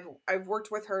with. I've worked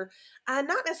with her,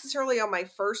 not necessarily on my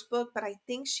first book, but I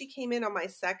think she came in on my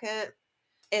second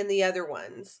and the other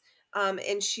ones. And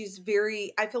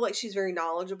I feel like she's very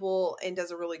knowledgeable and does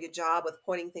a really good job with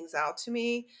pointing things out to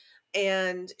me.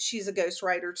 And she's a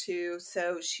ghostwriter too,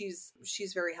 so she's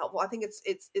very helpful. I think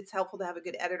it's helpful to have a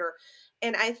good editor.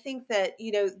 And I think that,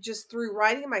 just through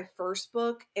writing my first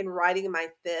book and writing my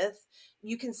fifth,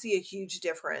 you can see a huge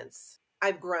difference.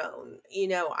 I've grown,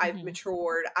 I've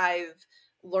matured, I've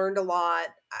learned a lot.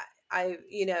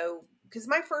 Because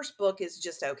my first book is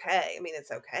just okay. I mean,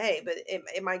 it's okay, but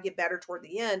it might get better toward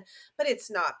the end, but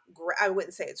it's not great. I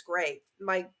wouldn't say it's great.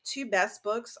 My two best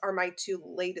books are my two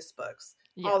latest books.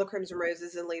 Yeah. All the Crimson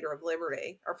Roses and Leader of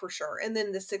Liberty are for sure. And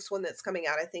then the sixth one that's coming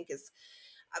out, I think is,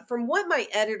 from what my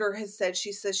editor has said,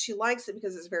 she says she likes it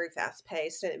because it's very fast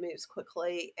paced and it moves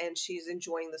quickly and she's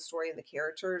enjoying the story and the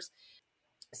characters.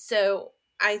 So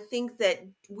I think that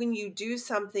when you do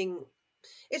something,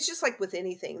 it's just like with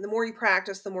anything. The more you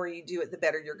practice, the more you do it, the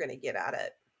better you're going to get at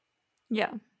it.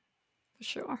 Yeah, for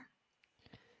sure.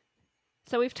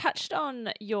 So we've touched on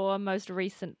your most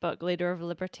recent book, Leader of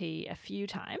Liberty, a few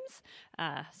times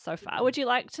so far. Would you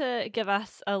like to give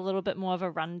us a little bit more of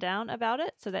a rundown about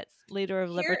it? So that's Leader of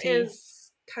Liberty. Here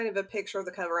is kind of a picture of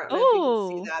the cover. I don't know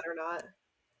if you can see that or not.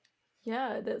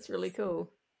 Yeah, that's really cool.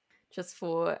 Just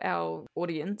for our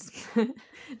audience,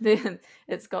 then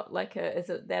it's got like is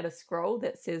that a scroll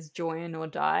that says join or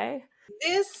die?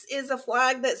 This is a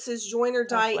flag that says join or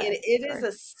die, and it Sorry. is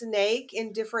a snake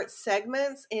in different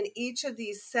segments, and each of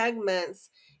these segments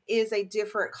is a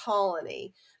different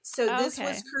colony. So this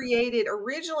was created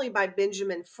originally by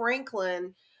Benjamin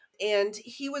Franklin, and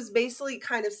he was basically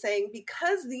kind of saying,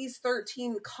 because these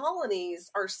 13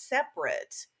 colonies are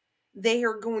separate, they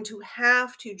are going to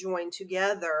have to join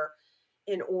together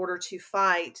in order to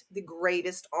fight the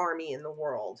greatest army in the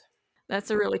world. That's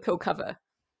a really cool cover.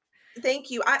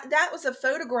 Thank you. That was a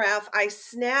photograph I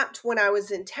snapped when I was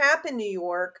in Tappan, New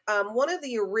York. One of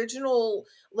the original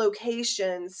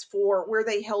locations for where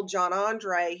they held John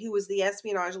Andre, who was the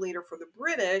espionage leader for the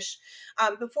British.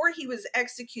 Before he was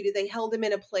executed, they held him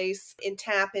in a place in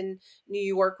Tappan, New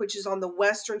York, which is on the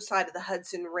western side of the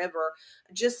Hudson River,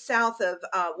 just south of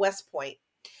West Point.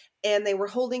 And they were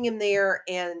holding him there.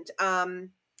 And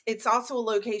it's also a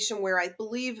location where I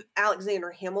believe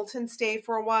Alexander Hamilton stayed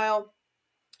for a while.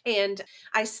 And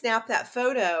I snapped that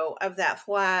photo of that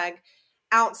flag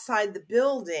outside the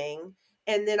building,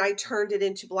 and then I turned it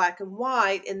into black and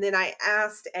white. And then I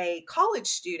asked a college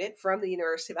student from the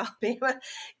University of Alabama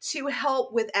to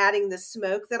help with adding the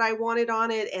smoke that I wanted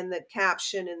on it and the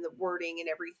caption and the wording and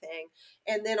everything.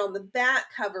 And then on the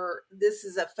back cover, this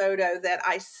is a photo that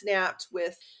I snapped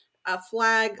with a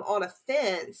flag on a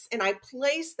fence, and I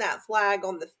placed that flag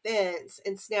on the fence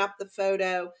and snapped the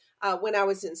photo when I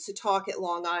was in Setauket,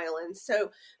 Long Island. So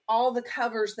all the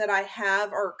covers that I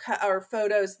have are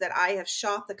photos that I have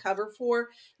shot the cover for.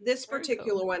 This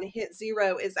particular one, Hit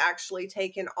Zero, is actually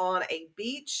taken on a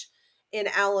beach in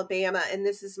Alabama, and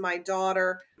this is my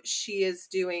daughter. She is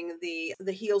doing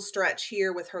the heel stretch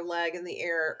here with her leg in the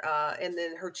air, and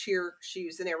then her cheer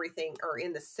shoes and everything are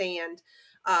in the sand.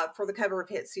 For the cover of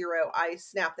Hit Zero, I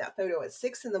snapped that photo at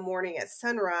 6 a.m. at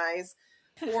sunrise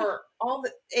for all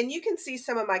the, and you can see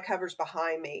some of my covers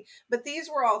behind me, but these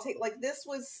were all taken, like this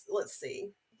was, let's see,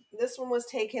 this one was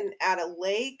taken at a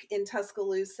lake in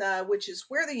Tuscaloosa, which is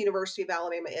where the University of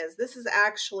Alabama is. This is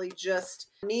actually just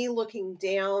me looking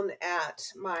down at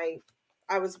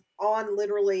I was on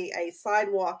literally a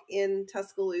sidewalk in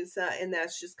Tuscaloosa, and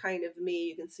that's just kind of me.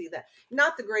 You can see that.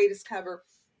 Not the greatest cover,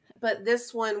 but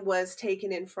this one was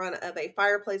taken in front of a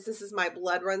fireplace. This is my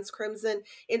Blood Runs Crimson.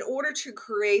 In order to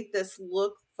create this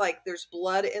look like there's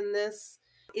blood in this,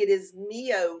 it is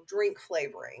Mio drink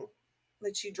flavoring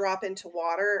that you drop into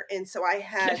water. And so I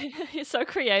had... You're so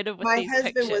creative with my these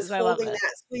husband pictures. was I love holding it.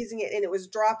 that, squeezing it, and it was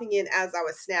dropping in as I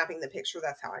was snapping the picture.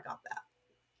 That's how I got that.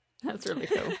 That's really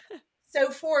cool. So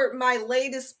for my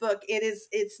latest book,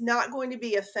 it's not going to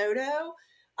be a photo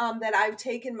that I've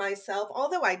taken myself,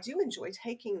 although I do enjoy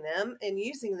taking them and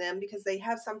using them because they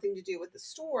have something to do with the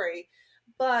story.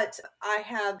 But I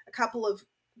have a couple of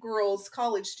girls,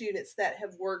 college students, that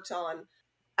have worked on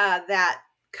that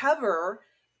cover,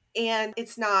 and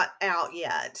it's not out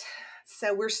yet.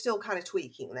 So we're still kind of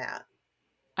tweaking that.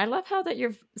 I love how that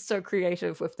you're so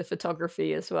creative with the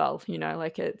photography as well.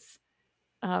 Like it's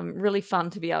really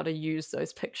fun to be able to use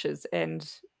those pictures, and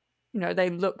they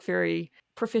look very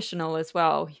professional as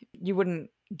well. You wouldn't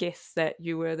guess that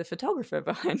you were the photographer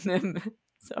behind them.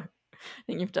 So I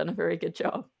think you've done a very good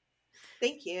job.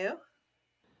 Thank you.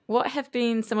 What have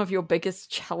been some of your biggest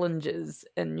challenges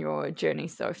in your journey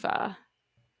so far?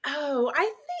 Oh, I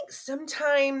think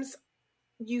sometimes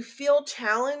you feel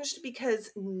challenged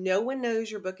because no one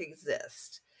knows your book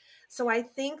exists. So I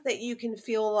think that you can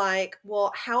feel like,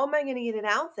 well, how am I going to get it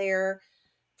out there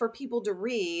for people to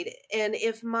read? And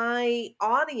if my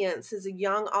audience is a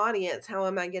young audience, how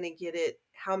am I going to get it?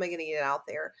 how am I going to get it out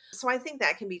there? So I think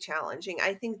that can be challenging.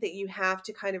 I think that you have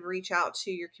to kind of reach out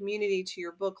to your community, to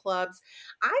your book clubs.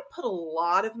 I put a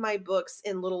lot of my books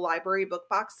in little library book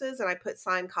boxes, and I put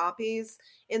signed copies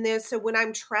in there. So when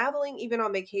I'm traveling, even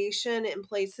on vacation in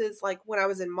places like when I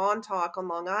was in Montauk on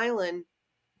Long Island,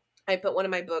 I put one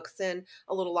of my books in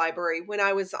a little library. When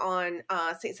I was on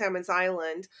St. Simon's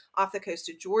Island off the coast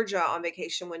of Georgia on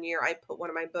vacation one year, I put one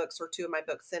of my books or two of my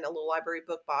books in a little library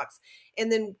book box.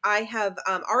 And then I have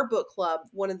our book club,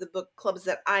 one of the book clubs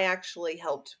that I actually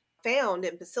helped found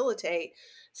and facilitate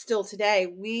still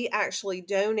today. We actually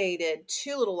donated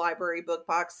two little library book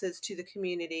boxes to the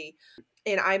community,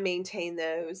 and I maintain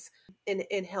those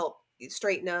and help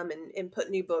straighten them and put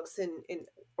new books in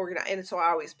organize. And so I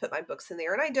always put my books in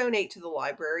there, and I donate to the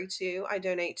library too. I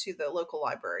donate to the local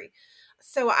library.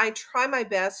 So I try my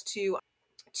best to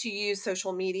use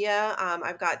social media.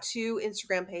 I've got two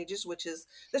Instagram pages, which is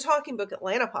the Talking Book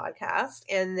Atlanta podcast,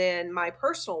 and then my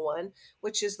personal one,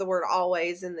 which is the word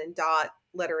always, and then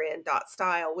letter N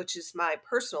style, which is my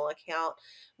personal account,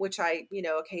 which I,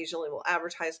 occasionally will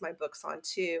advertise my books on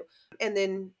too. And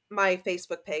then my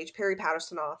Facebook page, Perrie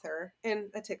Patterson author, and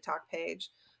a TikTok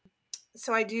page.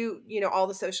 So I do, all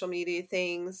the social media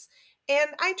things. And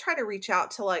I try to reach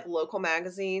out to like local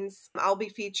magazines. I'll be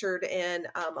featured in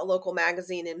a local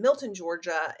magazine in Milton,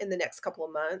 Georgia in the next couple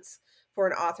of months for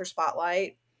an author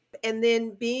spotlight. And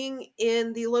then being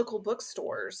in the local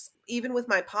bookstores, even with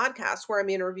my podcast where I'm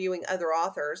interviewing other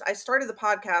authors. I started the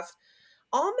podcast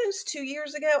almost 2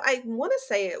 years ago. I want to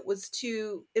say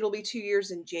it'll be 2 years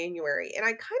in January. And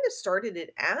I kind of started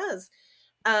it as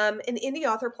an indie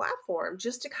author platform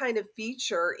just to kind of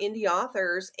feature indie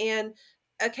authors. And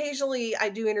occasionally I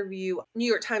do interview New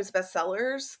York Times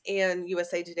bestsellers and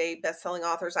USA Today bestselling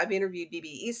authors. I've interviewed B.B.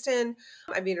 Easton.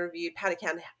 I've interviewed Patty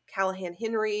Callahan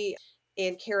Henry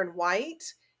and Karen White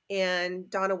and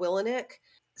Donna Willenick.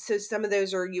 So some of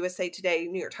those are USA Today,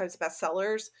 New York Times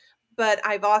bestsellers. But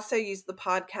I've also used the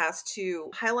podcast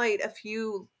to highlight a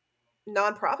few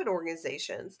nonprofit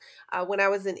organizations. When I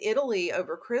was in Italy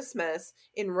over Christmas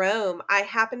in Rome, I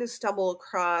happened to stumble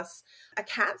across a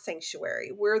cat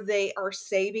sanctuary where they are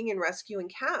saving and rescuing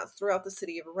cats throughout the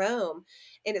city of Rome.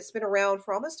 And it's been around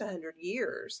for almost 100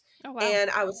 years. Oh, wow. And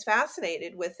I was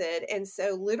fascinated with it. And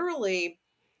so literally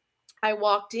I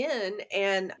walked in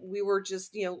and we were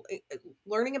just,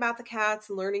 learning about the cats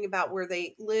and learning about where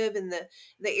they live in the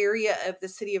area of the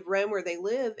city of Rome where they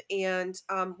live and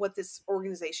what this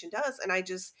organization does. And I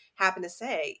just happened to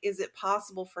say, is it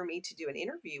possible for me to do an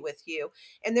interview with you?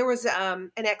 And there was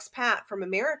an expat from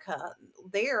America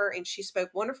there, and she spoke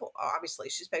wonderful. Obviously,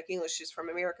 she spoke English. She's from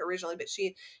America originally, but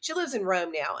she lives in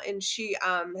Rome now, and she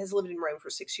has lived in Rome for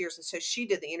 6 years. And so she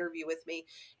did the interview with me.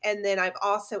 And then I've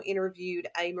also interviewed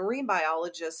a marine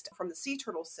biologist from the Sea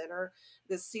Turtle Center.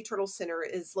 The Sea Turtle Center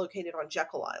is located on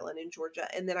Jekyll Island in Georgia.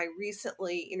 And then I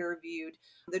recently interviewed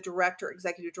the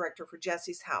executive director for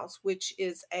Jesse's House, which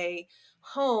is a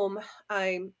home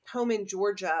in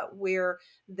Georgia where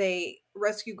they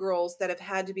rescue girls that have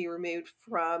had to be removed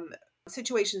from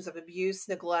situations of abuse,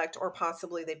 neglect, or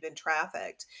possibly they've been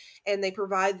trafficked. And they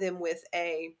provide them with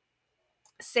a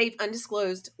safe,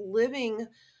 undisclosed living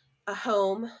a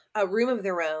home, a room of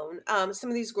their own. Some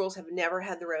of these girls have never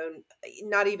had their own,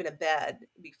 not even a bed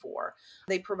before.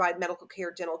 They provide medical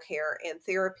care, dental care, and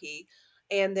therapy,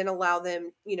 and then allow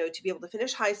them, to be able to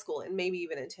finish high school and maybe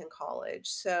even attend college.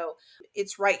 So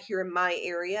it's right here in my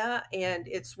area, and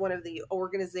it's one of the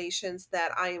organizations that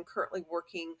I am currently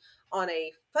working on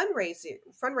a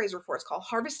fundraiser for. It's called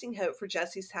Harvesting Hope for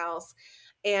Jesse's House.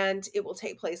 And it will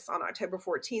take place on October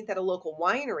 14th at a local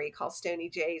winery called Stony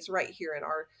J's right here in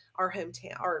our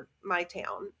hometown, my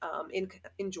town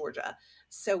in Georgia.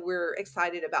 So we're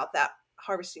excited about that,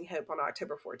 Harvesting Hope on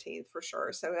October 14th for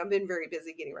sure. So I've been very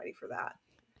busy getting ready for that.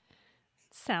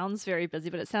 Sounds very busy,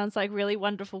 but it sounds like really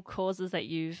wonderful causes that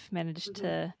you've managed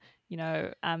to,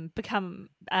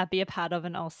 be a part of,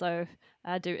 and also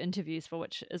do interviews for,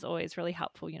 which is always really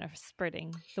helpful, for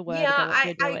spreading the word about what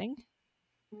you're doing.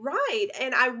 Right.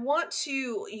 And I want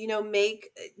to,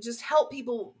 just help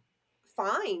people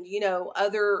find,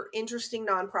 other interesting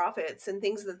nonprofits and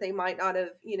things that they might not have,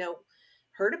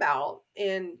 heard about,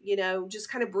 and, just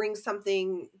kind of bring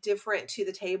something different to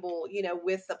the table,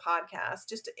 with the podcast.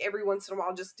 Just every once in a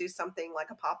while, just do something like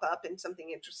a pop up and something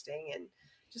interesting, and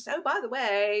just, oh, by the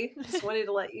way, just wanted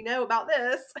to let you know about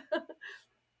this.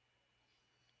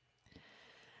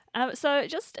 So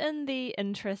just in the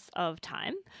interest of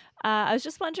time, I was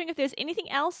just wondering if there's anything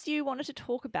else you wanted to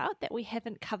talk about that we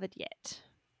haven't covered yet.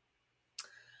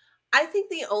 I think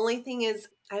the only thing is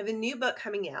I have a new book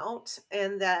coming out,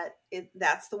 and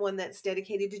that's the one that's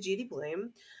dedicated to Judy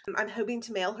Blume. I'm hoping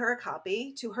to mail her a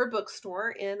copy to her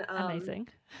bookstore Amazing.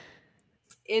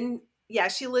 in yeah,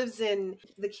 she lives in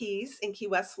the Keys in Key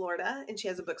West, Florida, and she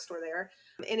has a bookstore there.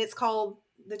 And it's called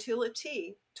The Tulip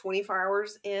Tea, 24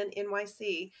 Hours in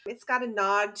NYC. It's got a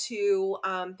nod to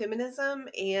feminism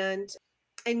and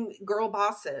girl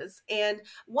bosses. And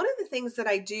one of the things that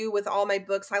I do with all my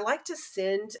books, I like to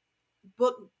send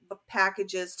book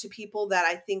packages to people that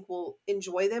I think will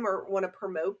enjoy them or want to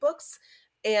promote books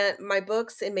and my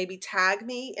books, and maybe tag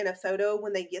me in a photo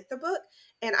when they get the book.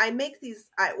 And I make these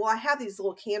I have these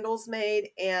little candles made,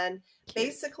 and Cute.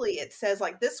 basically it says,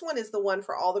 like, this one is the one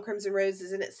for all the Crimson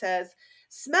Roses, and it says,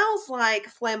 smells like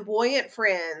flamboyant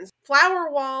friends,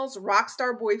 flower walls, rock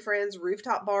star boyfriends,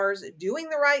 rooftop bars, doing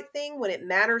the right thing when it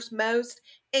matters most,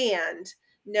 and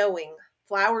knowing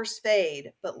flowers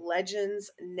fade, but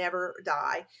legends never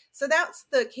die. So that's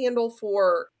the candle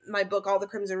for my book, All the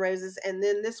Crimson Roses. And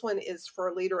then this one is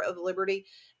for Leader of Liberty.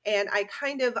 And I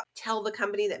kind of tell the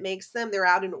company that makes them, they're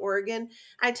out in Oregon.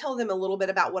 I tell them a little bit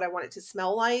about what I want it to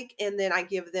smell like. And then I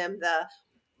give them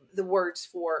the words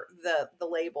for the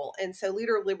label. And so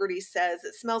Leader of Liberty says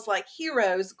it smells like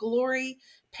heroes, glory,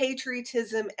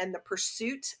 patriotism, and the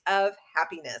pursuit of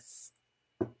happiness.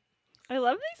 I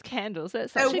love these candles.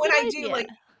 That's such And a when good I idea.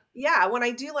 when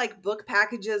I do like book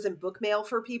packages and book mail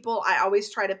for people, I always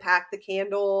try to pack the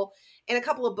candle and a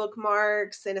couple of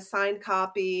bookmarks and a signed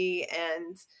copy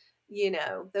and,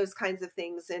 those kinds of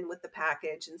things in with the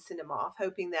package and send them off,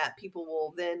 hoping that people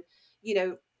will then,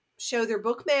 show their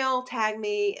book mail, tag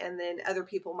me, and then other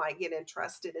people might get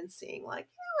interested in seeing, like,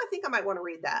 I think I might want to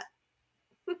read that.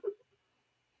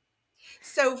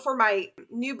 So for my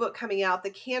new book coming out, the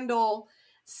candle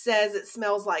says it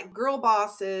smells like girl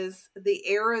bosses, the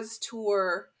Eras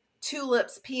Tour,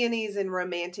 tulips, peonies, and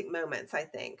romantic moments, I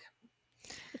think.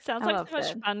 It sounds I like love so much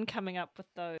that. fun coming up with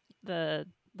the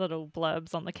little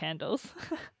blurbs on the candles.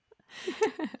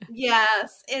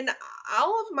 Yes. And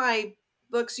all of my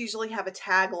books usually have a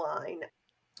tagline.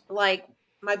 Like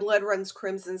my Blood Runs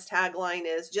Crimson's tagline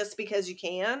is, just because you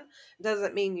can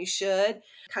doesn't mean you should.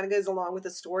 Kind of goes along with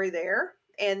the story there.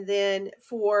 And then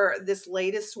for this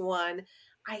latest one,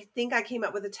 I think I came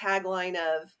up with a tagline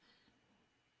of,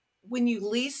 when you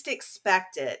least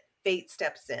expect it, fate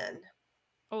steps in.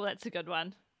 Oh, that's a good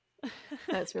one.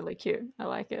 That's really cute. I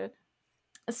like it.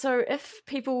 So, if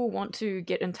people want to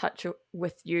get in touch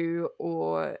with you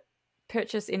or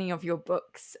purchase any of your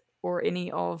books or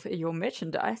any of your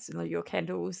merchandise, your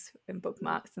candles and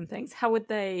bookmarks and things, how would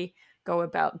they go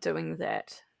about doing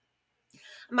that?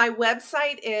 My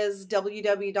website is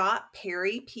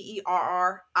www.perrie,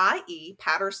 P-E-R-R-I-E,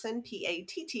 Patterson,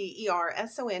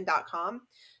 Patterson.com.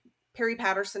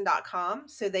 perriepatterson.com,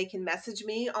 so they can message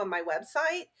me on my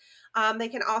website. They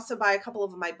can also buy a couple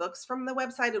of my books from the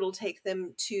website. It'll take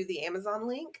them to the Amazon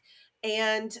link.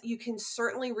 And you can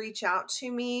certainly reach out to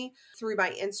me through my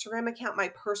Instagram account. My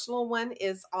personal one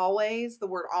is always the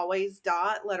word always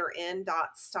dot letter n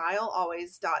dot style,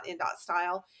 always dot n dot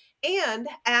style, and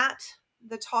at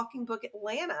the Talking Book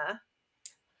Atlanta.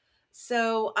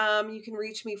 So you can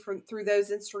reach me through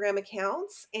those Instagram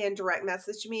accounts and direct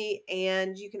message me.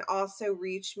 And you can also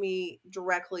reach me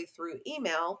directly through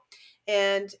email.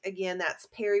 And again, that's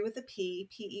Perrie with a P,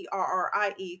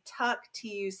 P-E-R-R-I-E, Tuck,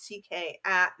 T-U-C-K,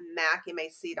 at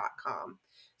mac.com.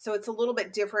 So it's a little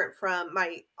bit different from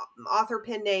my author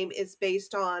pen name is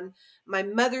based on my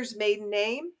mother's maiden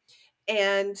name.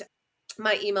 And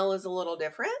my email is a little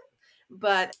different,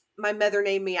 but my mother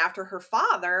named me after her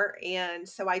father, and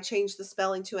so I changed the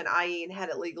spelling to an IE and had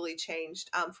it legally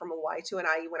changed from a Y to an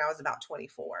IE when I was about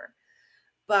 24.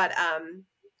 But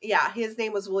yeah, his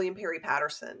name was William Perrie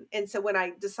Patterson. And so when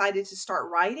I decided to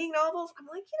start writing novels, I'm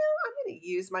like, I'm going to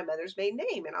use my mother's maiden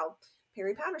name, and I'll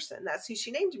Perrie Patterson. That's who she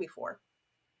named me for.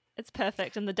 It's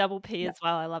perfect. And the double P as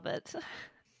well. I love it.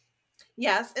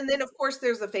 Yes. And then, of course,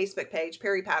 there's a Facebook page,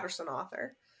 Perrie Patterson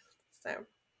Author. So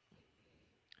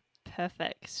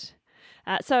Perfect.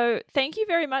 So thank you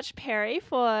very much, Perrie,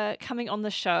 for coming on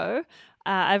the show.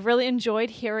 I've really enjoyed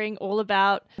hearing all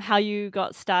about how you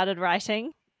got started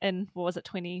writing in, what was it,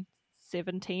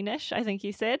 2017-ish, I think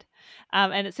you said.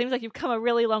 And it seems like you've come a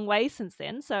really long way since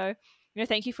then. So,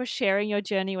 thank you for sharing your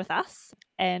journey with us.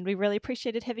 And we really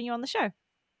appreciated having you on the show.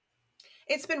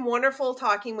 it's been wonderful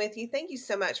talking with you. Thank you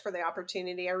so much for the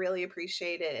opportunity. I really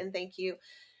appreciate it. And thank you.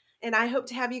 And I hope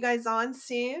to have you guys on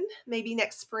soon, maybe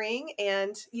next spring.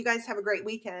 And you guys have a great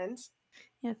weekend.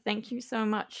 Yeah, thank you so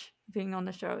much for being on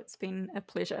the show. It's been a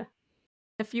pleasure.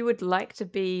 If you would like to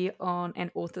be on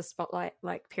an author spotlight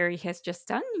like Perrie has just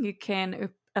done, you can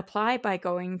apply by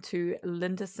going to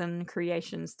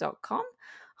lindersoncreations.com.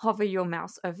 Hover your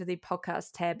mouse over the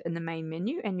podcast tab in the main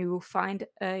menu and you will find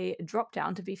a drop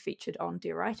down to be featured on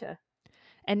Dear Writer.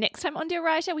 And next time on Dear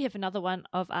Writer, we have another one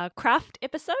of our craft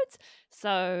episodes.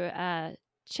 So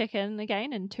check in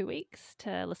again in 2 weeks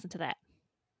to listen to that.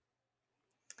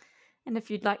 And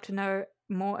if you'd like to know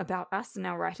more about us and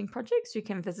our writing projects, you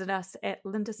can visit us at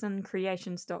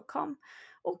lindersoncreations.com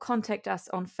or contact us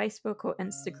on Facebook or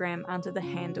Instagram under the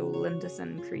handle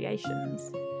Linderson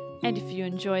Creations. And if you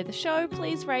enjoy the show,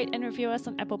 please rate and review us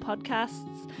on Apple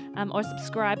Podcasts or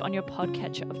subscribe on your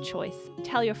podcatcher of choice.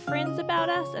 Tell your friends about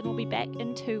us and we'll be back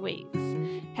in 2 weeks.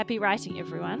 Happy writing,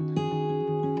 everyone.